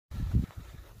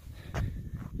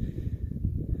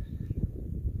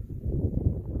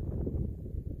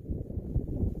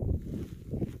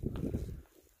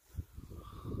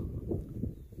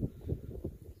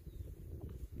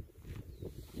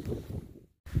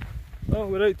Well,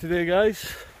 we're out today,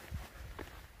 guys.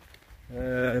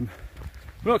 I'm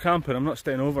not camping, I'm not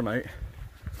staying overnight.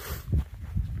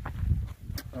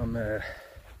 I'm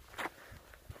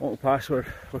walking past, we're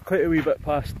quite a wee bit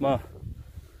past my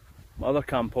other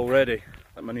camp already,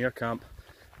 at my near camp.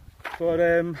 But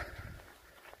yeah, I'm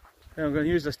going to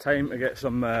use this time to get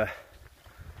some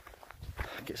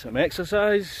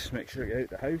exercise, make sure I get out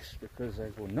the house because I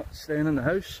go nuts staying in the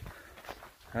house.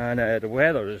 And the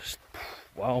weather is,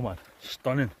 wow man,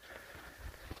 stunning.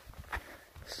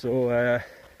 So yeah,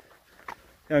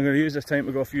 I'm going to use this time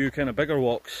to go a few kind of bigger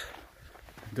walks,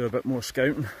 do a bit more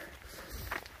scouting.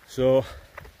 So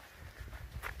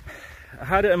I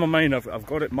had it in my mind, I've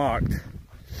got it marked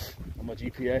on my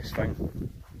GPS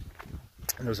thing.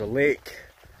 And there's a lake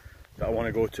that I want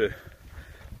to go to,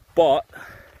 but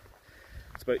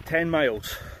it's about 10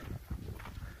 miles.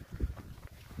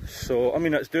 So I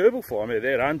mean, it's doable for me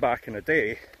there and back in a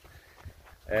day.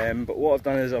 But what I've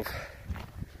done is I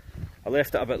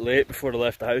left it a bit late before I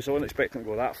left the house. I wasn't expecting to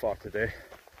go that far today,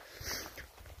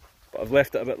 but I've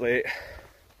left it a bit late.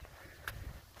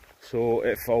 So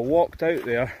if I walked out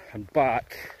there and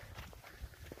back,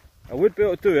 I would be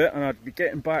able to do it, and I'd be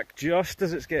getting back just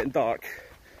as it's getting dark,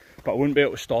 but I wouldn't be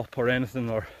able to stop or anything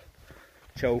or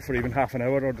chill for even half an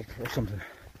hour or something.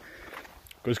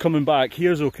 Because coming back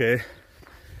here's okay.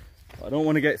 I don't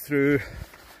want to get through,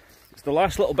 it's the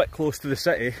last little bit close to the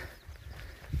city,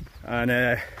 and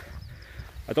I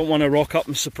don't want to rock up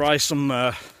and surprise some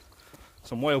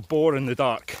wild boar in the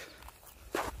dark,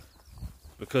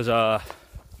 because as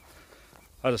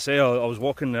I say, I was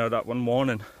walking there that one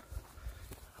morning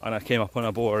and I came up on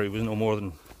a boar. He was no more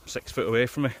than 6 foot away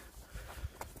from me,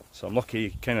 so I'm lucky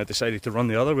he kind of decided to run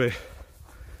the other way.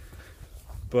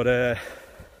 But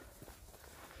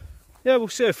yeah, we'll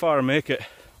see how far I make it.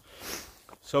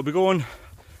 So I'll be going,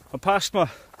 I'm past my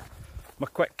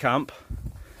quick camp,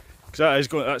 because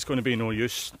that's going to be no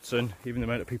use soon, even the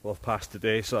amount of people I've passed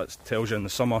today. So that tells you in the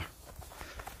summer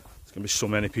there's going to be so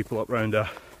many people up round there,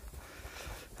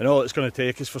 and all it's going to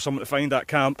take is for someone to find that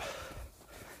camp.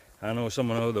 I know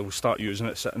someone that will start using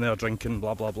it, sitting there drinking,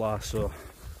 blah blah blah. So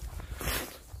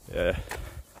yeah,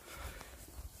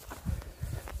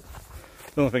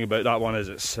 the only thing about that one is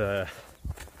it's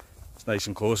nice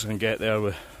and close. I can get there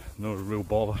with no real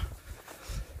bother.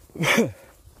 But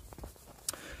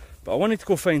I wanted to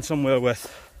go find somewhere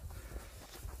with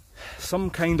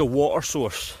some kind of water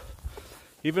source,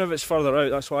 even if it's further out.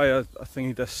 That's why I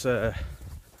think this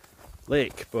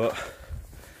lake, but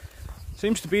it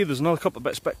seems to be there's another couple of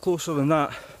bits a bit closer than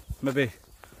that, maybe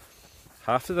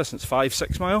half the distance,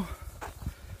 5-6 mile.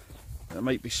 There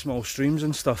might be small streams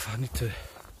and stuff. I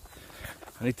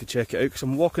need to check it out, because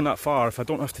I'm walking that far. If I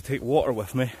don't have to take water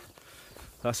with me,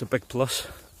 that's a big plus.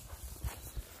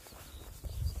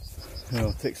 You know,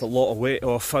 it takes a lot of weight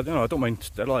off. I don't mind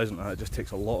sterilising that, it just takes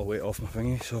a lot of weight off my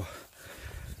thingy. So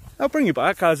I'll bring you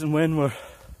back as and when we're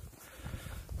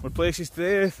places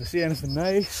today, if I see anything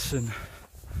nice. And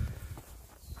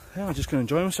yeah, I'm just going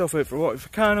to enjoy myself out for a walk. If I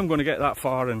can, I'm going to get that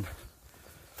far and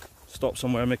stop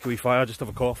somewhere, make a wee fire, just have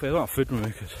a coffee. I don't have food with me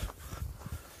because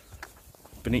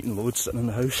I've been eating loads sitting in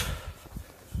the house.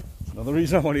 Another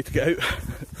reason I wanted to get out.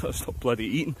 So stop bloody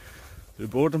eating through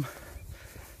boredom.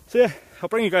 So yeah, I'll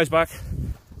bring you guys back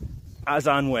as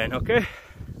and when, okay?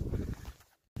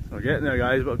 We're getting there,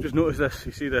 guys, but I've just noticed this.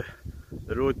 You see the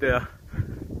road there?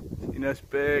 See this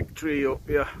big tree up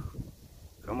here?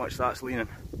 How much that's leaning.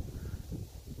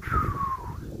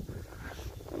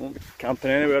 I won't be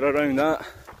camping anywhere around that.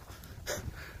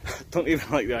 Don't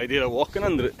even like the idea of walking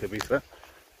under it, to be fair.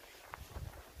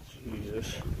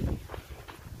 Jesus.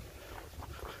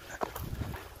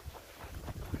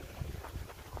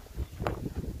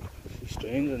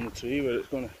 Strains in the tree where it's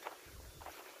going to,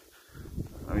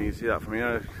 I mean, you can see that from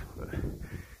here, but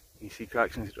you see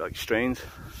cracks and like strains,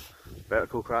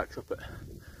 vertical cracks up at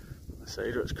the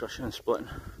side where it's crushing and splitting.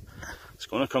 It's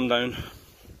going to come down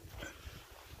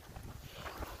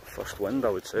first wind, I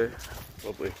would say,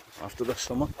 probably after this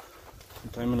summer,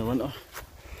 sometime in the winter.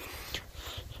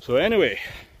 So anyway,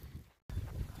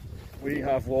 we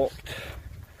have walked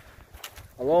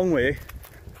a long way.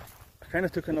 I kind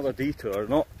of took another detour.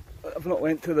 I've not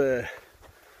went to the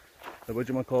what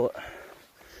do you call it?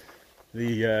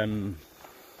 The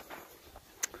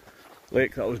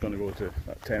lake that I was going to go to,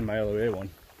 that 10 mile away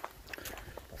one.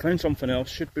 I found something else,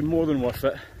 should be more than worth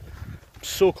it. I'm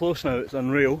so close now, it's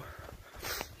unreal.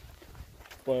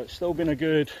 But it's still been a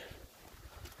good,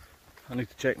 I need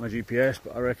to check my GPS,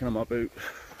 but I reckon I'm about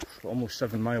almost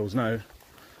 7 miles now.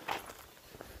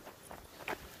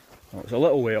 Well, it's a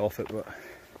little way off it, but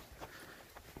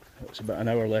it's about an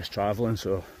hour less travelling,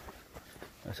 so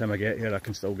the time I get here I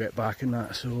can still get back in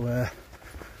that, so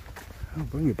I'll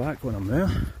bring you back when I'm there.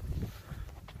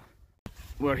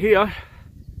 We're here.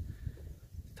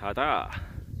 Ta-da!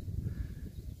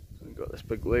 We've got this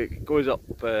big lake. It goes up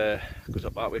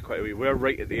that way quite a wee. We're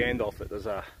right at the end of it. There's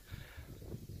a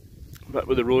bit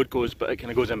where the road goes, but it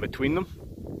kind of goes in between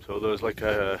them. So there's like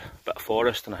a bit of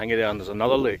forest and a hingy there, and there's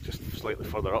another lake just slightly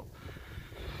further up.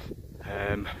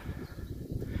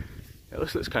 It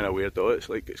looks kind of weird though. It's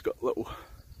like it's got little,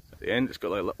 at the end it's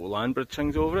got like little land bridge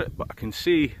things over it, but I can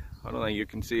see, I don't think you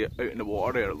can see it out in the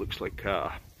water there, it looks like you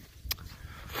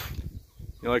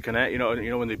know, like a net, you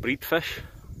know when they breed fish,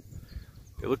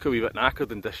 they look a wee bit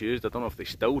knackered and disused. I don't know if they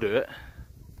still do it,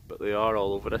 but they are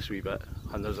all over this wee bit,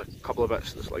 and there's a couple of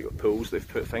bits that's like pools they've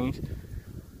put thingies.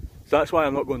 So that's why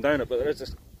I'm not going down it, but there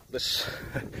is this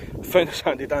I found this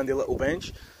handy dandy little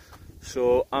bench,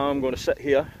 so I'm going to sit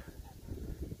here.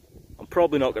 I'm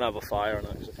probably not going to have a fire on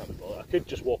it because I can't be bothered. I could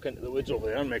just walk into the woods over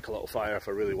there and make a little fire if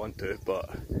I really want to, but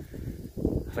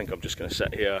I think I'm just going to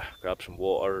sit here, grab some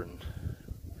water, and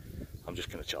I'm just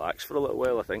going to chillax for a little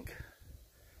while, I think.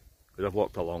 Because I've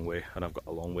walked a long way and I've got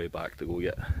a long way back to go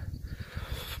yet.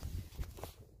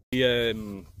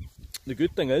 The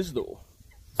good thing is though,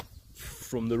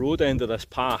 from the road end of this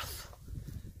path,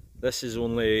 this is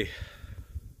only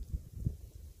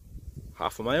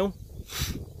half a mile.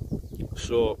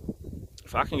 So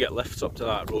if I can get lifts up to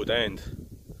that road end,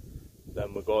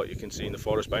 then we've got, you can see in the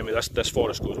forest behind me, this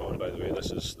forest goes on, by the way,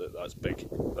 that's big,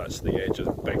 that's the edge of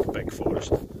the big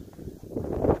forest.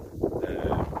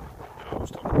 I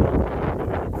was talking about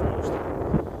really big forest.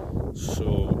 So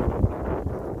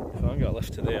if I can get a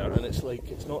lift to there, and it's like,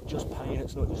 it's not just pine,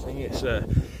 it's not just thingy, it's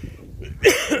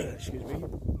excuse me,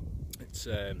 it's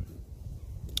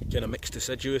kind of mixed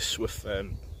deciduous with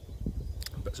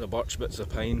bits of birch, bits of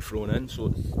pine thrown in, so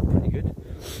it's pretty good.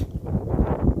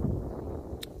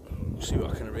 We'll see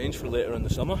what I can arrange for later in the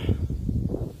summer.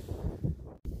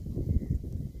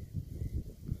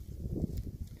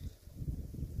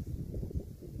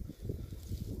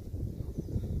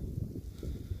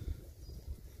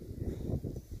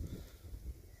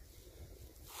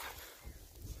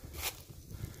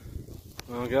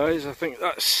 Well guys, I think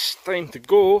that's time to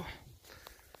go.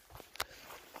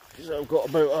 So I've got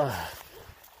about a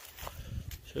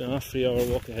 2.5, 3 hour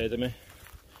walk ahead of me.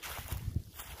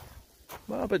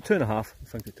 Well, about 2.5 I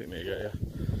think it took me to get here.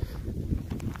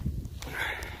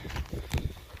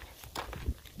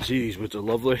 See, these woods are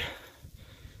lovely.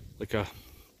 Like a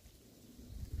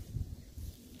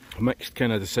mixed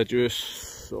kind of deciduous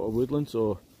sort of woodland,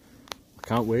 so I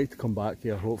can't wait to come back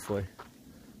here hopefully.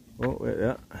 Oh, wait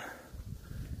there.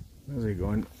 Where's he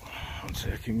going? 1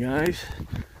 second guys.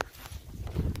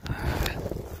 I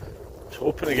was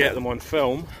hoping to get them on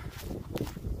film.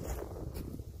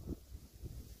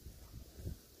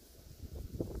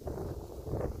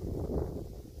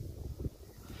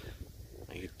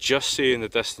 You can just see in the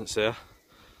distance there,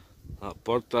 that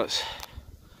bird, that's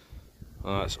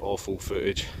awful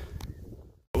footage.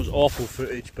 It was awful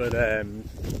footage, but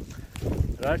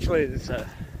actually it's a,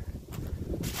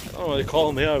 I don't know what they call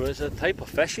them here, but it's a type of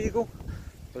fish eagle.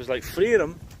 There's like 3 of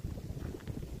them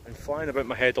and flying about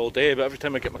my head all day, but every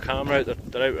time I get my camera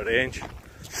out, they're out of range. And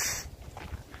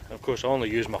of course I only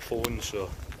use my phone,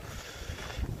 so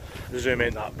the zoom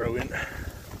ain't that brilliant. I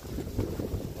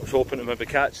was hoping to maybe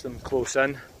catch them close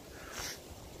in,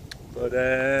 but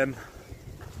yeah,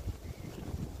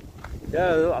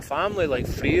 they've got a family, like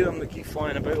 3 of them that keep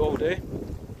flying about all day.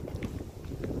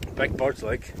 Big birds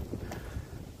like.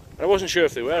 I wasn't sure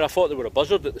if they were. I thought they were a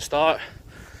buzzard at the start.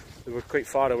 They were quite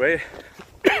far away.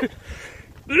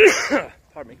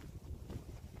 Pardon me.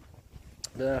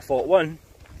 Then I thought, one,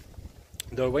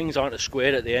 their wings aren't as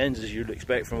square at the ends as you'd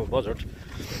expect from a buzzard,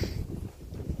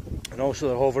 and also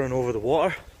they're hovering over the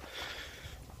water,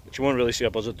 which you won't really see a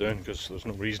buzzard doing because there's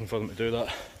no reason for them to do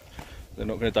that. They're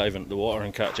not going to dive into the water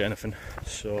and catch anything.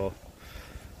 So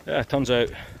yeah, it turns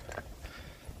out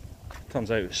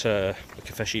it's like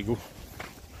a fish eagle.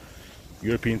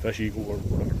 European fish eagle or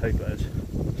whatever type it is.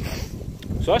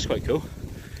 So that's quite cool.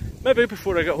 Maybe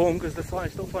before I get home, because they're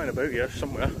still flying about here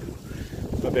somewhere,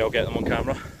 maybe I'll get them on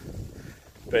camera.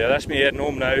 But yeah, that's me heading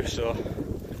home now, so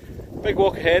big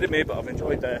walk ahead of me, but I've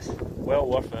enjoyed this, well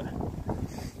worth it.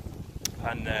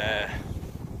 And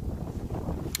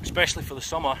especially for the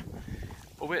summer.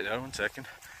 Oh wait there, 1 second.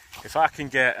 If I can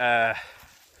get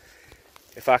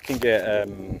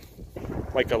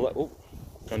like a little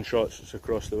gunshots just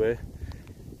across the way.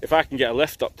 If I can get a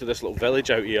lift up to this little village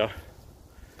out here,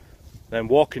 then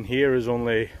walking here is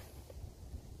only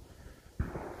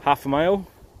half a mile,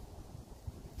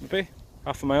 maybe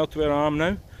half a mile to where I am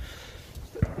now.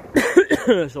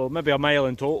 So maybe a mile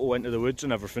in total into the woods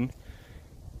and everything.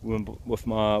 With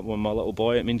my little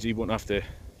boy, it means he won't have to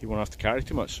carry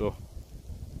too much. So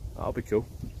that'll be cool.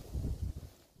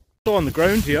 So on the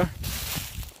ground here,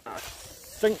 I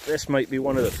think this might be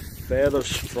one of the feathers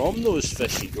from those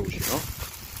fish eagles. You know,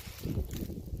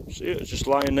 see it, it's just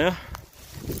lying there.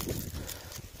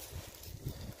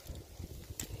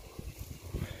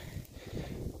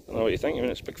 I don't know what you think. I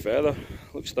mean, it's a big feather.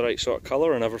 Looks the right sort of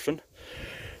colour and everything.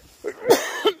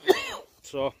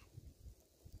 So,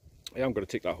 yeah, I'm going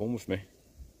to take that home with me.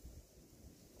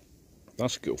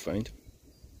 That's a cool find.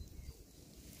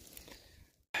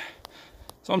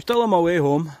 So I'm still on my way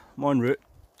home. I'm en route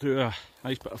through a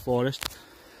nice bit of forest.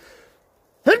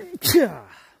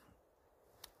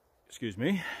 Excuse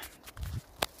me.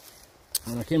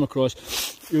 And I came across,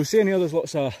 you'll see in here there's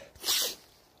lots of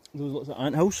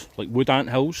ant hills, like wood ant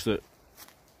hills that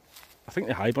I think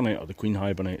they hibernate, or the queen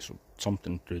hibernates or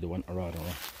something through the winter, I don't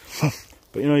know.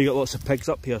 But you know, you got lots of pigs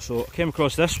up here, so I came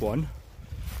across this one,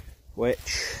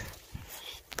 which,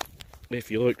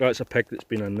 if you look, that's a pig that's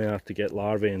been in there to get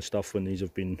larvae and stuff when these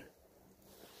have been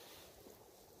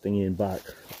dinghying back.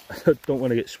 I don't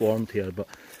want to get swarmed here, but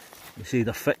you see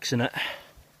they're fixing it.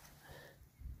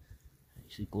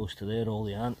 You see close to there all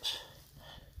the ants.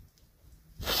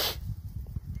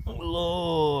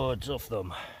 Loads of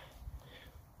them.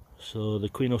 So the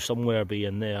queen will somewhere be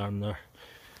in there, and they're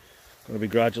going to be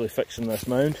gradually fixing this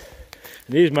mound.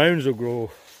 And these mounds will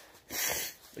grow,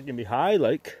 they can be high,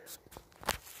 like,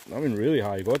 I mean really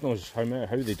high. God knows how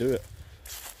they do it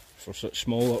for such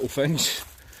small little things,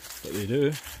 but they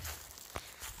do.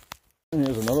 And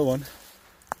here's another one.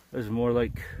 This is more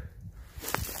like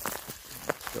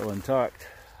still intact.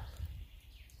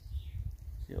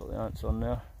 See all the ants on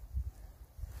there.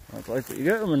 That's like what you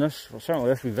get them in this. Well, certainly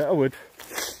this with Vitawood.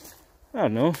 I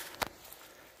don't know,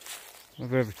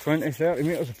 maybe every 20-30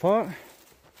 metres apart.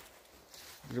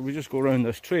 If we just go around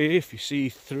this tree, if you see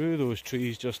through those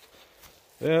trees just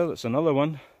there, that's another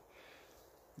one.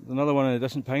 There's another one in a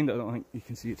distant pine that I don't think you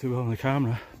can see it too well on the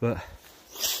camera, but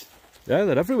yeah,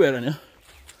 they're everywhere in here.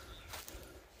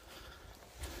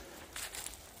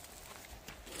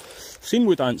 Seen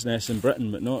wood ants nests in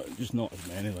Britain, but just not as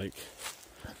many, like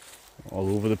all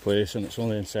over the place, and it's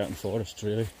only in certain forests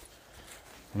really.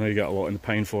 I know you get a lot in the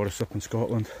pine forests up in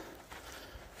Scotland.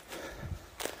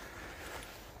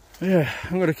 Yeah,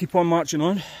 I'm going to keep on marching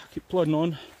on, keep plodding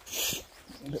on,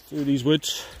 get through these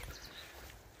woods.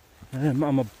 I'm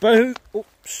about,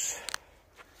 oops,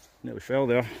 nearly fell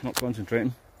there, not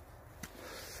concentrating.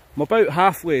 I'm about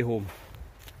halfway home,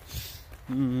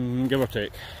 give or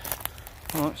take.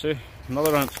 Oh, let's see,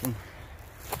 another ant's one.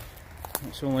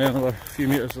 It's only another few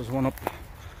metres, there's one up. I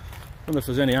wonder if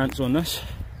there's any ants on this.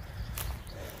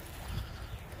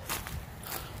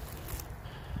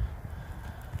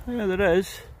 Yeah, there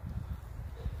is.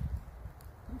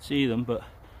 I can see them, but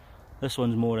this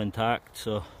one's more intact,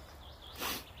 so I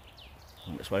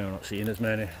think that's why we're not seeing as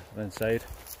many inside.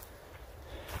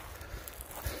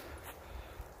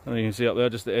 And you can see up there,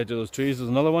 just the edge of those trees, there's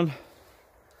another one.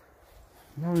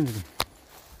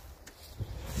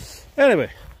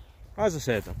 Anyway, as I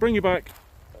said, I'll bring you back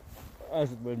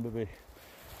as and when maybe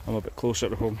I'm a bit closer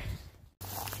to home.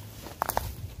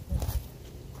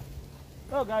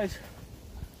 Well guys,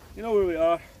 you know where we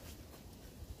are.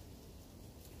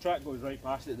 The track goes right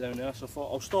past it down there, so I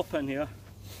thought I'll stop in here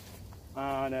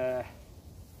and I'm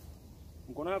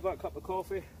going to have that cup of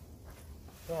coffee.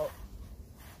 So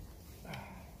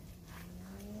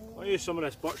I'll use some of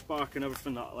this birch bark and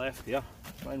everything that I left here.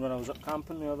 Mine when I was up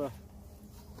camping the other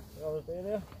day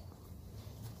there.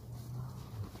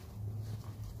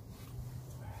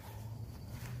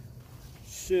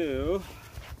 So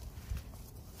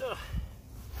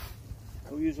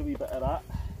I'll use a wee bit of that.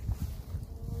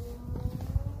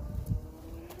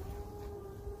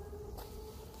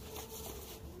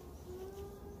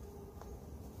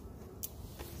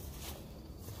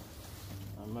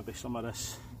 And maybe some of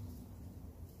this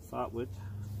fat wood,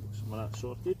 some of that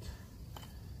sorted.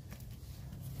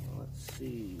 Let's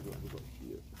see what we've got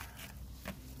here.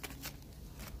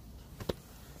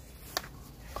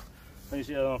 And you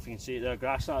see, I don't know if you can see it there,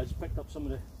 grass. I just picked up some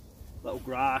of the little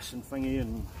grass and thingy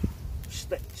and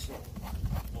sticks and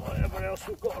whatever else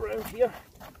we've got around here.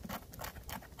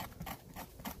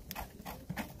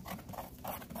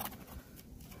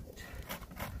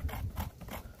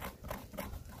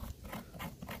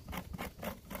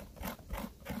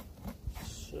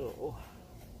 So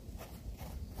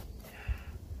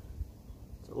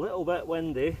it's a little bit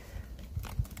windy.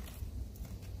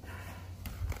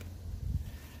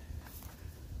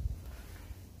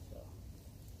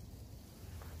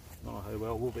 Don't know how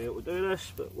well we'll be be able to do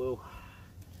this, but we'll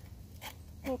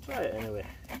try it anyway.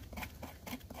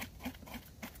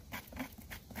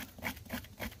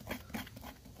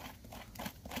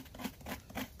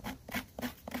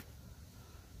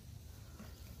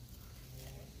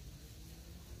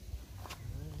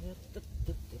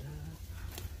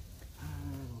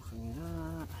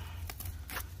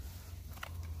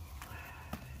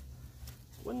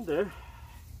 Window.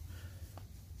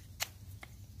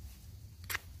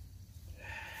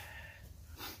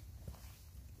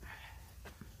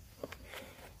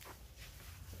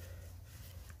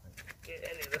 Get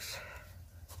any of this.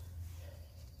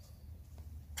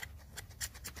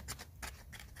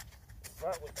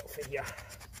 That would not fit here.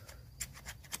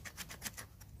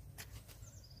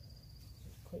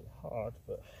 It's quite hard,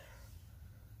 but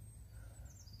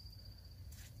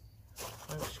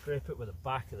I'll scrape it with the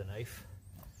back of the knife.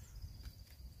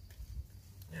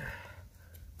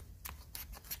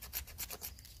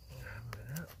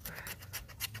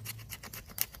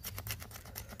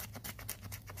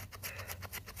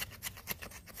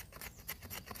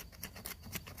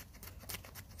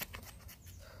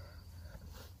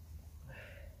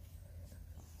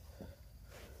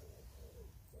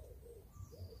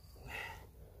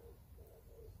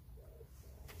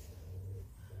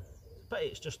 But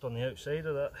it's just on the outside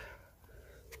of that.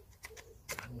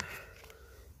 And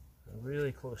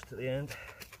really close to the end.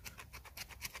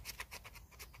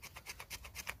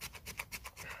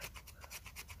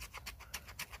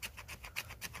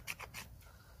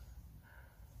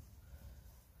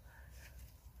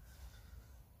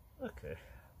 Okay.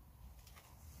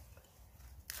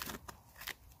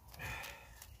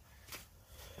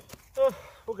 Oh,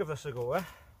 we'll give this a go, eh?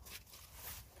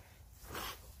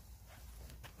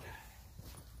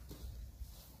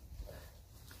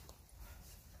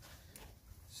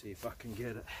 See if I can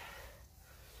get it.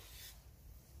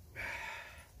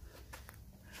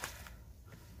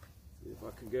 See if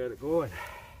I can get it going.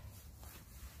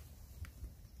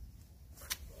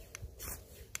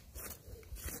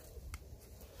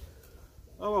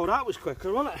 Oh well, that was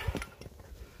quicker, wasn't it?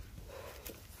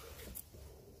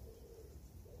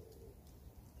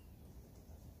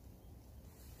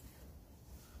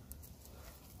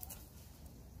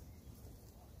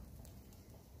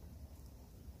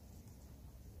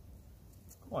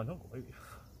 Come on, don't go out.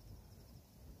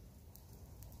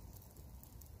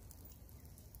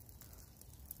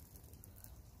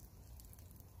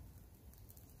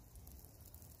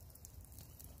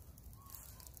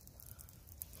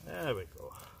 There we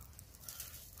go.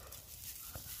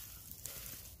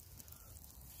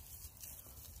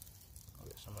 I'll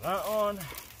get some of that on.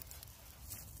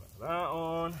 Put that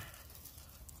on.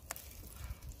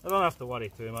 I don't have to worry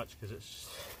too much because it's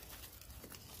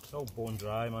all bone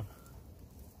dry, man.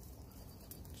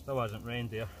 Still hasn't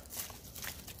rained here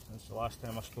since the last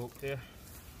time I spoke to you.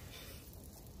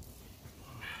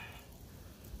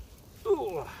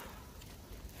 Ooh.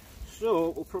 So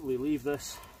we'll probably leave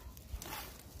this,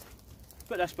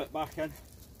 put this bit back in,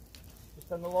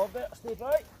 just in the log bit, stay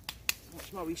dry.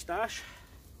 That's my wee stash.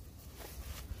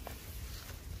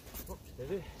 Oops,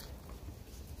 steady.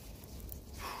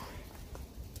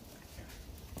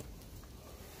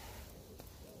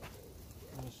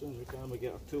 And as soon as we can, we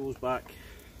get our tools back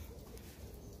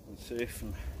and safe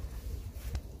and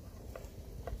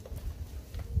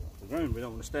the ground. We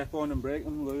don't want to step on them, break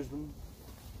them, lose them.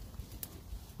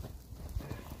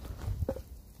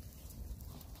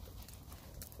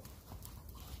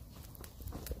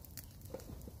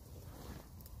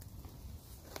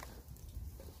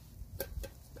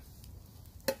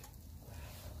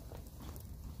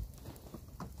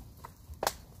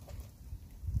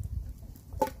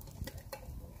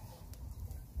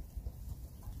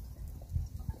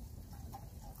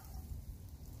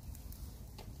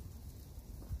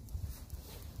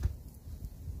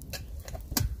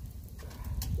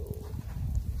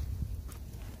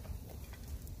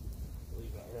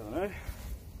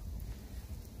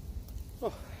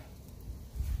 Oh,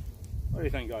 what do you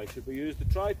think, guys? Should we use the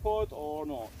tripod or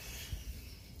not?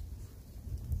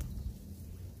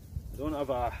 I don't have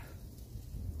a,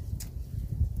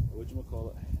 what do you call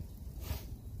it?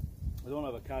 I don't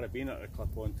have a carabiner to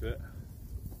clip onto it.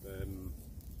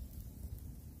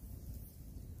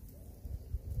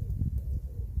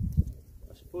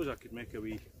 I suppose I could make a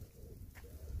wee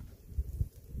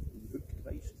hook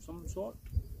device of some sort.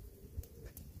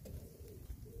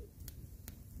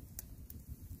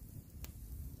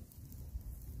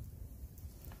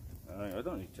 I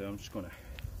don't need to, I'm just gonna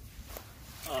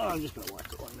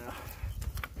whack it on there.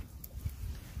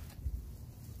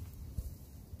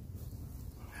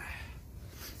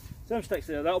 Some sticks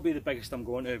there, that'll be the biggest I'm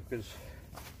going to because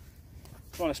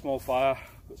on a small fire,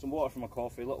 got some water for my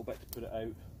coffee, a little bit to put it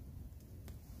out.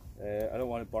 I don't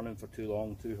want it burning for too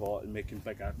long, too hot, and making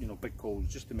big, big coals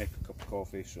just to make a cup of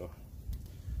coffee. So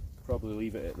probably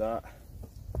leave it at that.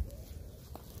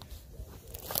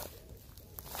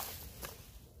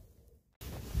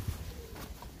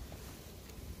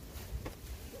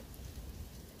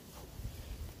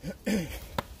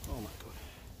 Oh my god!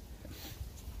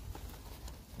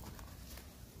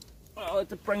 What I like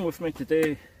to bring with me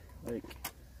today, like,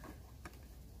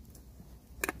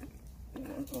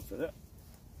 off of it.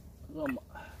 Some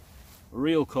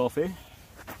real coffee.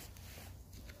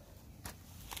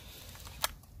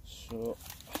 So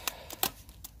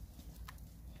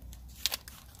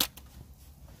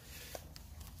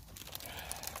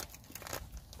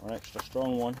an extra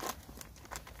strong one.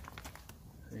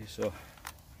 Okay, so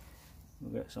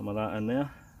we'll get some of that in there.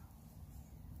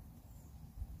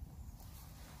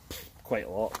 Quite a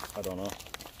lot, I don't know.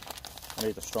 I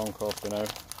need a strong coffee now.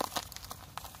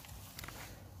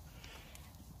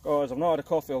 Because I've not had a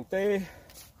coffee all day,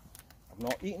 I've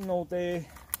not eaten all day,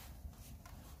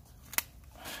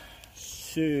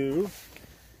 so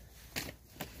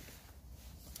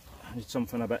I need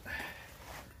something a bit.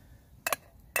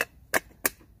 I'm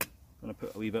going to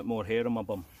put a wee bit more hair on my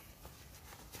bum.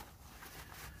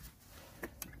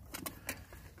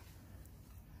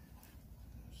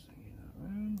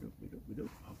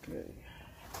 Okay.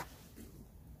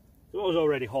 So it was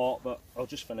already hot, but I'll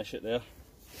just finish it there.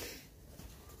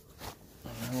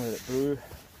 Let it brew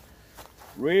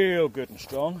real good and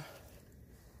strong.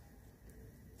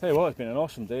 Tell you what, it's been an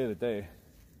awesome day today.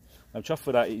 I'm chuffed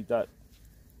with that.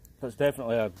 That's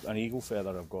definitely an eagle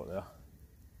feather I've got there.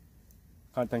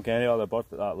 Can't think of any other bird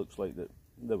that looks like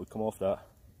that would come off that.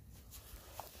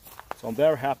 So I'm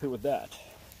very happy with that.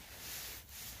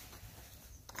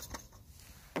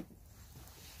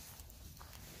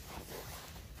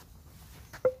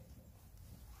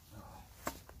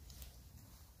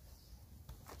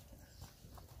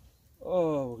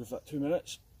 Oh, we'll give that 2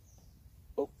 minutes.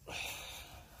 Oh,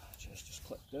 just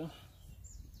clicked there.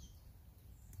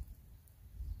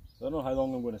 I don't know how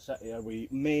long I'm going to sit here. We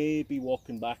may be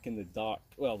walking back in the dark.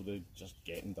 Well, they're just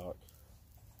getting dark.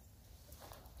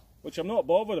 Which I'm not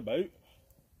bothered about.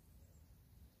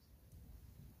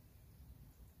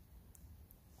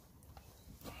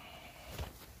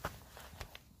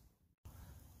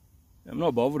 I'm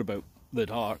not bothered about the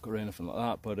dark or anything like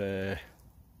that, but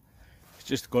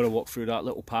just got to walk through that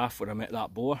little path where I met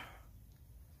that boar.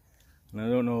 And I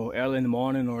don't know, early in the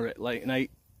morning or at late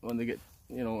night, when they get,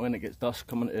 when it gets dusk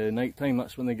coming to night time,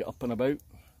 that's when they get up and about,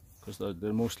 because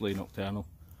they're mostly nocturnal.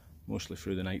 Mostly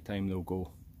through the night time they'll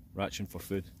go ratching for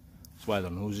food. That's why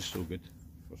their nose is so good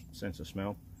for sense of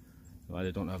smell. Why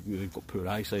they've got poor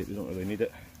eyesight, they don't really need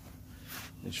it.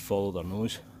 They just follow their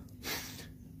nose.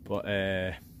 But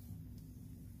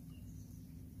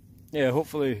yeah,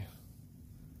 hopefully.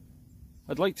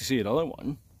 I'd like to see another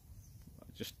one. I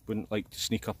just wouldn't like to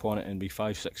sneak up on it and be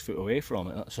 5-6 foot away from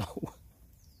it, that's all.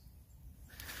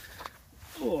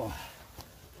 Oh,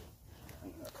 I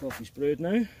think that coffee's brewed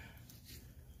now.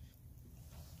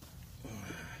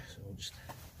 So I'll just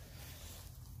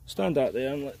stand out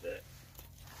there and let the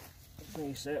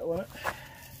thing settle in it.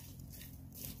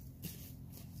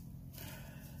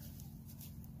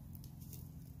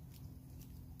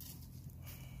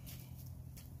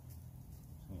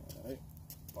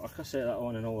 Like I set that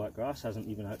on and all that grass hasn't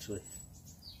even actually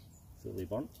fully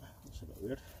burnt. That's a bit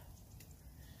weird.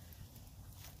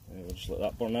 Yeah, we'll just let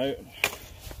that burn out and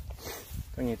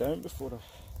bring it down before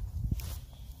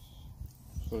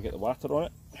I get the water on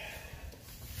it.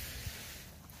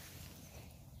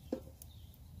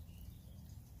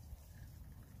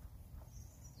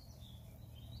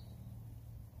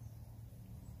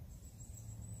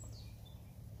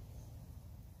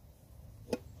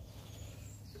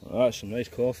 Oh, that's some nice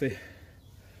coffee.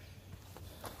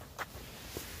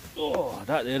 Oh,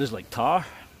 that there is like tar.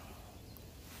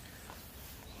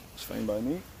 It's fine by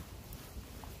me.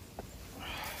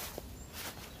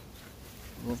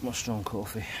 Love my strong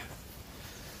coffee.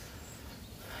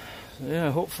 So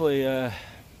yeah, hopefully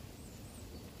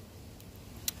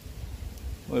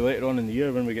later on in the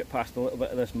year, when we get past a little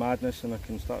bit of this madness and I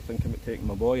can start thinking about taking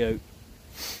my boy out,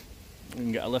 we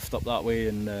can get a lift up that way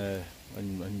and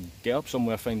get up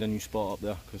somewhere, find a new spot up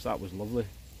there, because that was lovely.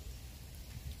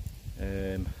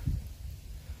 There's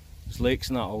lakes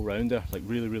and that all round there, like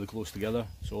really close together,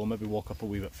 so I'll maybe walk up a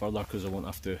wee bit further because I won't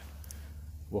have to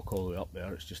walk all the way up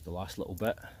there, it's just the last little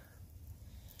bit.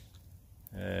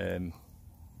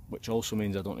 Which also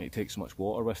means I don't need to take so much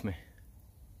water with me.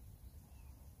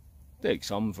 Take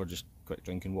some for just quick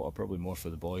drinking water, probably more for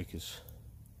the boy, because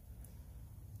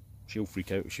she'll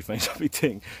freak out if she finds me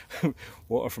taking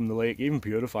water from the lake, even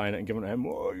purifying it and giving it to him.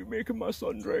 Oh, you're making my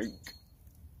son drink.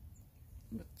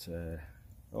 But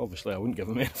obviously I wouldn't give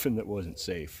him anything that wasn't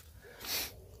safe.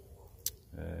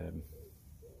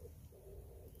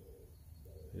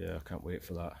 Yeah, I can't wait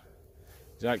for that.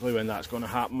 Exactly when that's going to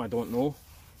happen, I don't know,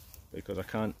 because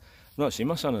I've not seen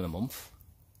my son in a month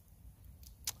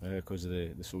because of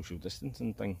the social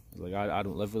distancing thing. Like I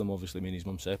don't live with him, obviously. Me and his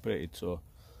mum separated, so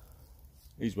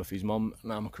he's with his mum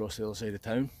and I'm across the other side of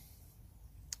town.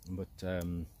 But yeah,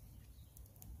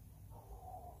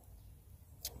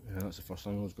 that's the first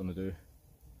thing I was going to do.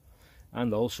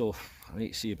 And also, I need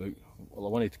to see about, well, I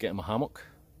wanted to get him a hammock,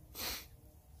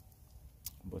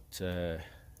 but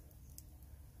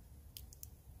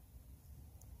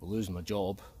losing my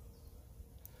job.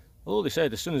 Although they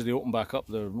said as soon as they open back up,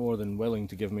 they're more than willing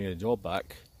to give me a job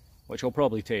back, which I'll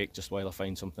probably take just while I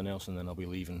find something else, and then I'll be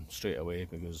leaving straight away,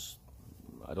 because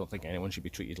I don't think anyone should be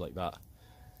treated like that.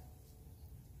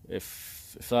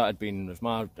 If that had been, if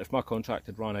my contract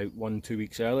had run out 1-2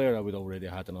 weeks earlier, I would already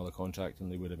have had another contract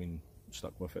and they would have been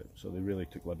stuck with it. So they really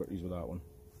took liberties with that one.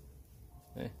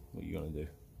 What are you going to do?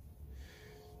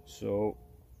 So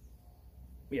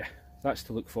yeah, that's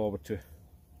to look forward to.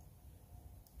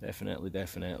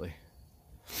 Definitely.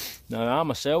 Now I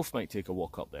myself might take a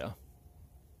walk up there,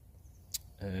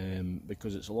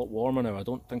 because it's a lot warmer now. I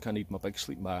don't think I need my big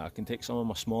sleeping bag. I can take some of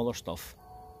my smaller stuff,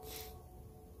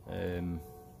 and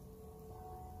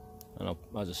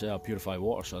as I say, I'll purify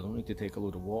water, so I don't need to take a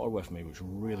load of water with me, which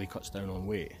really cuts down on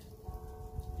weight.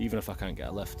 Even if I can't get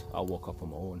a lift, I'll walk up on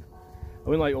my own. I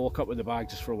wouldn't like to walk up with the bag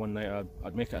just for one night.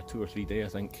 I'd make it a 2 or 3 day, I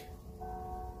think.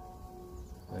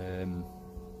 We'll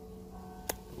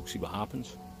see what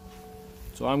happens.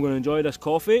 So I'm going to enjoy this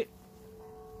coffee,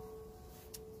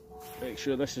 make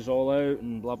sure this is all out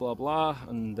and blah blah blah,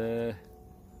 and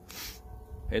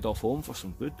head off home for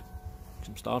some food, because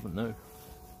I'm starving now.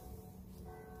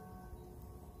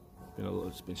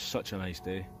 It's been such a nice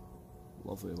day.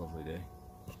 Lovely day.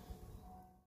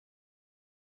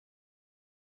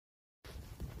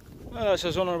 Well, that's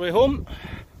us on our way home.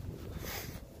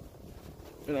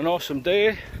 Been an awesome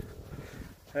day.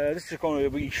 This is going to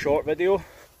be a wee short video,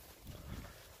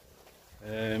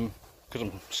 because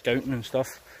I'm scouting and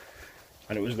stuff,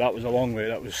 and that was a long way.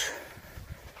 That was,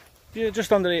 yeah,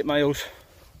 just under 8 miles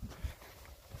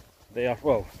there.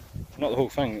 Well, not the whole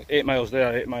thing. 8 miles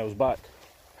there, 8 miles back,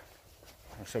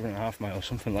 or 7.5 miles,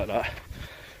 something like that.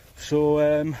 So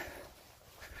yeah,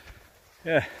 I'm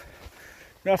gonna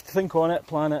have to think on it,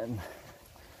 plan it, and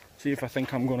see if I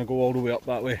think I'm going to go all the way up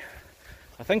that way.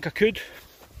 I think I could,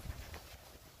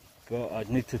 but I'd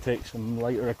need to take some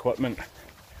lighter equipment.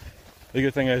 The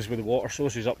good thing is, with the water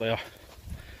sources up there,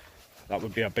 that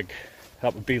would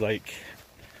be like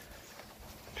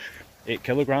 8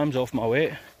 kilograms off my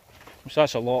weight, so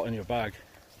that's a lot in your bag.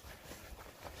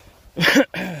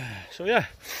 So yeah,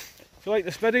 if you like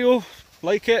this video,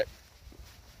 like it.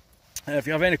 If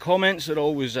you have any comments, they're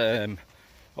always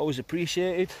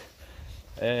appreciated.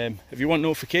 If you want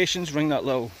notifications, ring that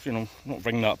little, not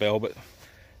ring that bell, but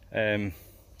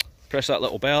press that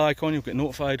little bell icon. You'll get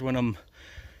notified when I'm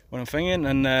thinking.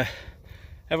 And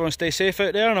everyone stay safe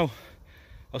out there, and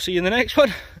I'll see you in the next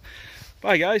one.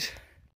 Bye guys.